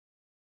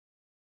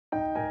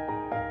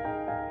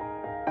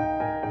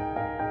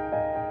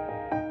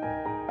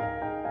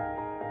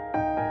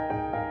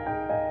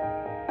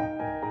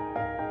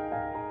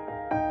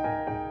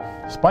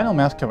Spinal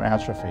muscular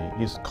atrophy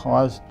is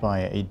caused by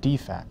a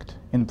defect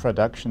in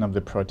production of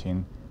the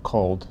protein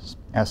called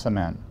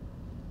SMN.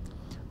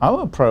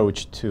 Our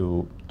approach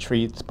to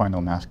treat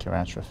spinal muscular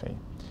atrophy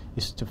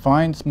is to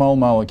find small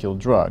molecule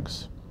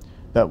drugs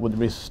that would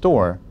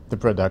restore the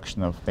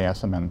production of the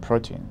SMN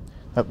protein,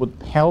 that would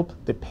help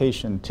the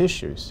patient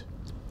tissues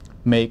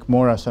make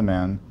more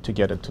SMN to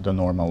get it to the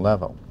normal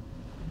level.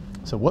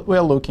 So what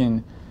we're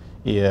looking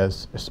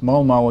is a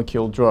small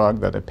molecule drug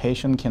that a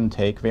patient can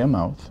take via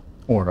mouth,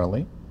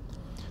 orally,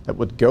 that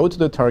would go to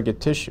the target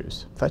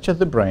tissues, such as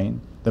the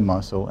brain, the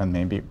muscle, and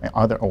maybe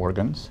other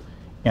organs,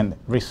 and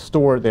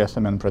restore the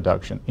SMN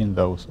production in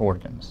those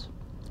organs.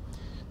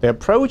 The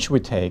approach we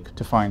take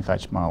to find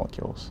such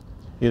molecules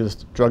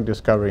is drug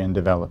discovery and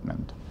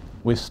development.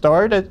 We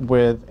started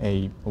with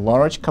a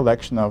large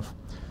collection of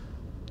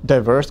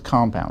diverse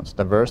compounds,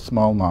 diverse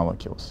small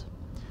molecules,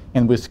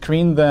 and we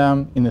screened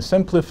them in a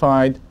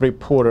simplified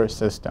reporter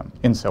system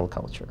in cell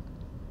culture.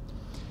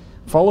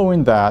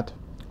 Following that,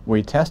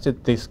 we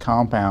tested these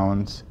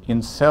compounds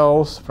in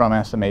cells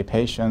from SMA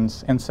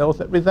patients and cells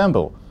that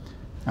resemble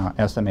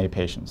SMA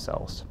patient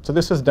cells. So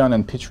this is done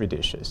in petri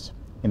dishes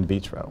in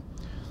vitro.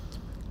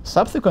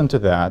 Subsequent to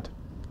that,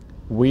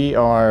 we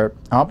are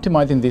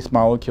optimizing these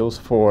molecules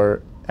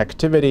for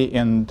activity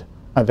and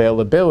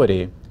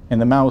availability in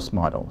the mouse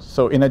models.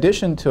 So in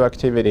addition to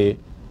activity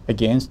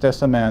against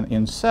SMN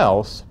in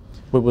cells,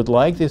 we would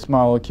like these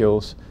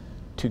molecules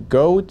to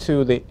go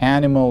to the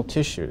animal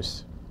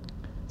tissues,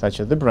 such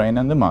as the brain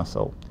and the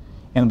muscle,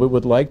 and we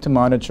would like to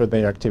monitor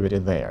their activity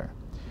there.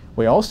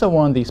 We also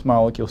want these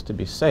molecules to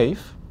be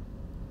safe,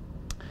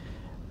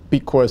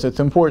 because it's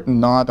important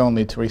not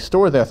only to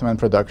restore the SMN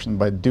production,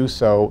 but do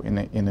so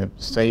in a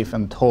safe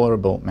and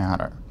tolerable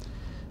manner.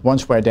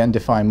 Once we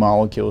identify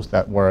molecules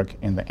that work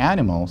in the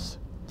animals,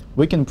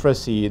 we can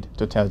proceed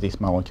to test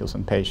these molecules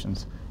in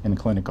patients in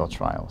clinical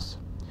trials.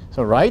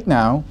 So right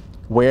now,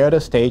 we're at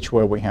a stage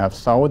where we have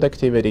solid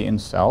activity in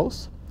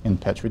cells, in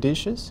petri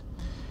dishes,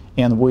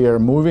 and we are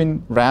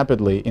moving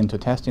rapidly into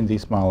testing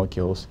these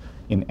molecules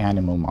in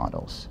animal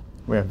models.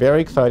 We are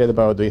very excited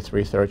about this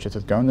research. It's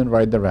going in the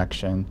right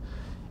direction,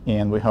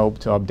 and we hope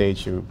to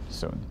update you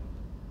soon.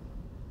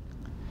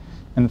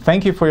 And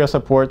thank you for your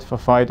support for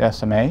Fight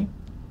SMA.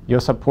 Your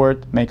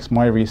support makes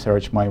my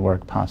research, my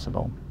work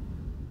possible.